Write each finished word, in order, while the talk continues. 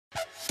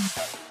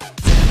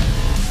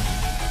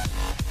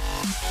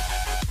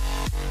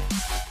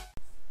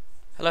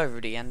Hello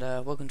everybody, and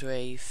welcome to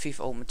a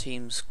FIFA Ultimate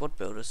Team squad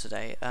builder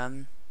today.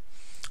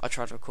 I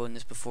tried recording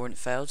this before and it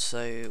failed,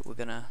 so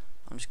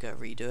I'm just gonna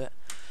redo it.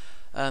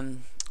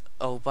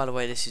 Oh, by the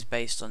way, this is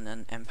based on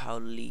an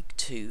Npower League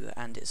 2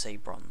 and it's a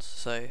bronze.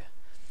 So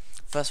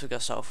first we're gonna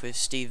start off with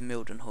Steve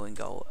Mildenhall in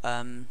goal.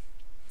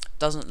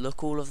 Doesn't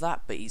look all of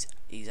that, but he's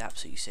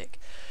absolutely sick.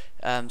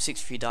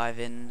 63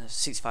 diving,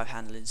 65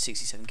 handling,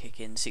 67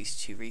 kicking,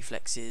 62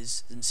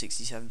 reflexes, and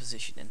 67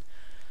 positioning.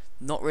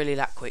 Not really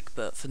that quick,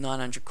 but for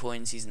 900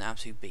 coins he's an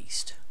absolute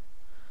beast.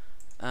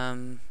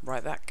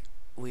 Right back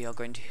we are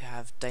going to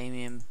have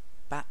Damien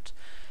Bat.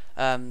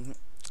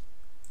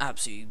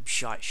 Absolute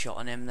shite shot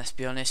on him, let's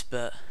be honest,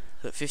 but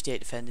look, 58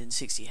 defending,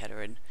 60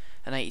 headering,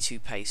 and 82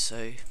 pace,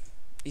 so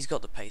he's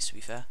got the pace to be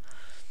fair.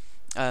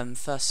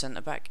 First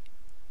centre back,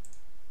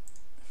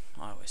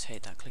 I always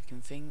hate that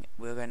clicking thing.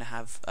 We're going to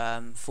have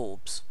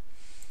Forbes.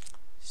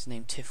 His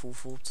name Tiffle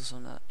Forbes or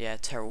something like that. Yeah,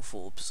 Terrell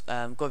Forbes.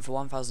 Going for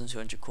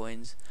 1,200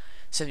 coins,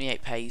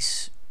 78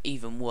 pace,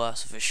 even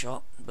worse of a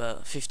shot,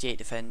 but 58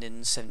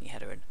 defending, 70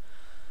 headering.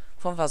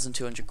 For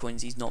 1,200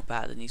 coins, he's not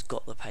bad, and he's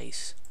got the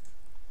pace.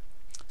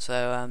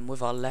 So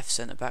with our left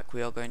centre back,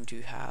 we are going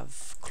to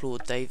have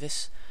Claude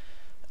Davis.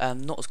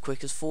 Not as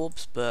quick as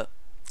Forbes, but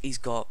he's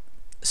got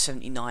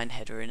 79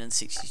 headering and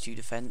 62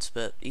 defence,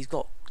 but he's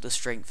got the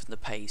strength and the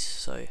pace,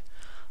 so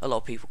a lot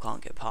of people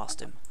can't get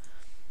past him.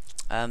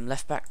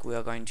 Left back we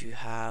are going to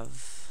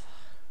have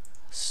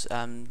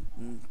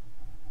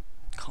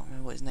can't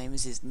remember what his name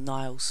is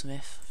Niall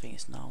Smith. I think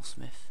it's Niall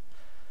Smith.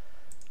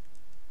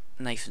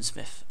 Nathan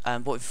Smith.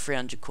 Bought with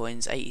 300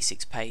 coins,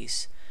 86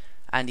 pace,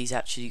 and he's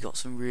actually got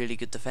some really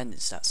good defending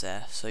stats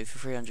there, so for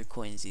 300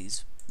 coins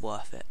he's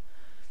worth it.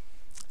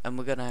 And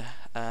we're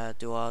gonna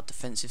do our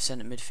defensive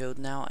centre midfield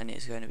now, and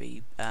it's going to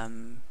be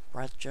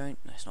Brad Jones.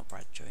 No, it's not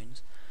Brad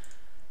Jones.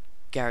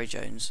 Gary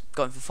Jones.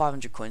 Got him for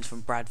 500 coins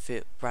from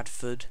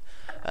Bradford.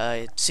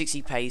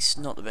 60 pace,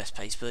 not the best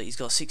pace, but he's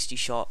got 60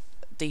 shot,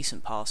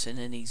 decent passing,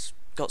 and he's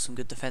got some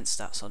good defence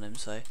stats on him,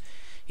 so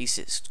he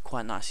sits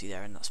quite nicely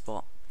there in that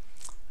spot.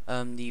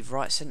 The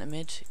right centre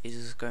mid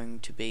is going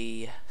to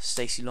be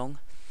Stacey Long.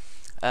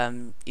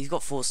 He's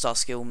got 4-star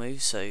skill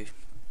moves, so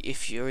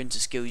if you're into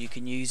skill you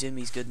can use him.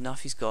 He's good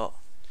enough.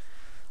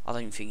 I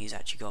don't think he's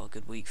actually got a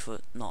good weak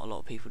foot. Not a lot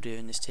of people do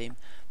in this team,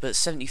 but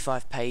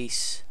 75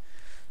 pace.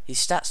 His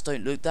stats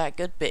don't look that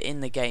good, but in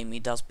the game he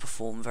does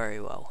perform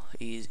very well.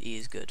 He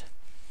is good.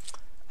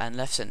 And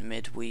left centre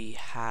mid we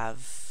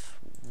have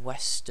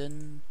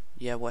Weston.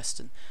 Yeah,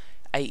 Weston.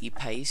 80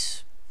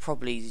 pace.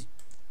 Probably,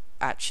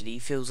 actually, he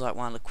feels like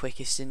one of the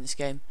quickest in this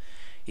game.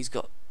 He's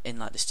got, in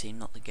like this team,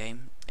 not the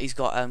game. He's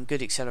got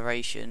good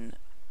acceleration,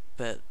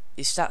 but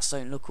his stats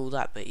don't look all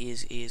that, but he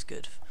is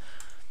good.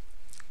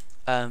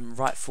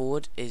 Right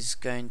forward is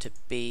going to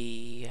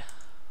be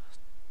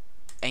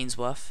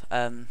Ainsworth.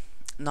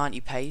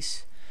 90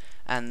 pace,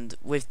 and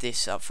with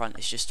this up front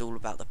it's just all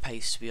about the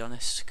pace, to be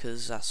honest,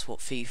 because that's what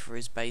FIFA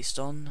is based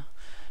on.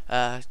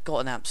 Got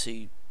an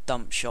absolute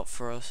dump shot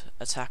for an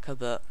attacker,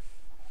 but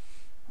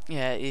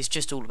yeah, it's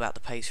just all about the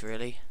pace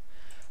really.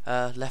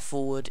 Left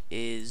forward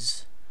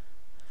is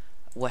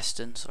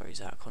Weston. Sorry, he's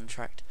out of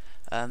contract.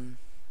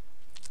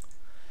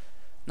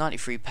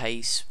 93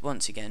 pace,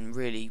 once again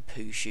really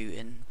poo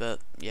shooting,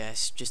 but yeah,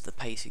 it's just the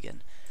pace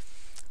again.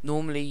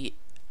 Normally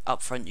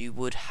up front you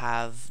would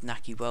have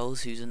Naki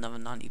Wells, who's another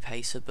 90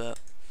 pacer, but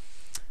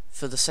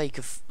for the sake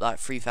of like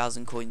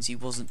 3,000 coins he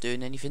wasn't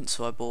doing anything,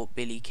 so I bought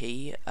Billy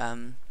Key,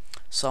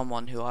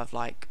 someone who I've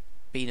like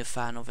been a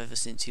fan of ever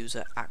since he was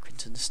at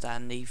Accrington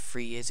Stanley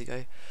 3 years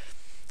ago.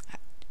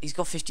 He's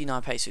got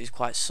 59 pace, so he's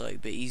quite slow,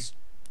 but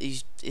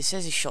it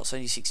says his shot's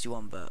only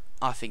 61, but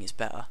I think it's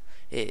better.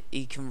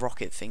 He can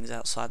rocket things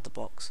outside the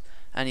box,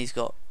 and he's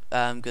got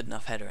good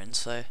enough headering,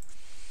 so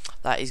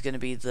that is going to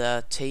be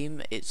the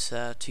team. It's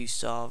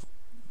 2-star.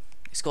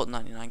 It's got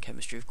 99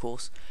 chemistry, of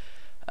course.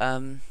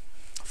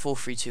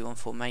 4-3-2-1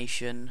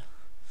 formation.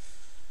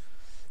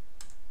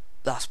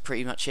 That's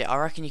pretty much it. I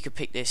reckon you could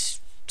pick this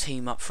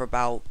team up for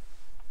about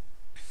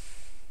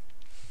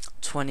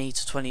 20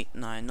 to 20.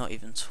 No, not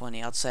even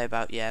 20. I'd say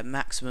about, yeah,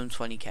 maximum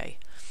 20k.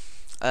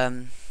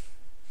 I'm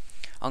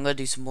going to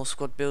do some more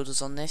squad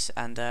builders on this,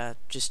 and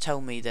just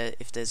tell me that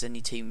if there's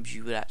any teams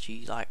you would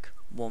actually like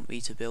want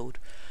me to build.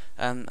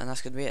 And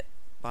that's going to be it.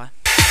 Bye.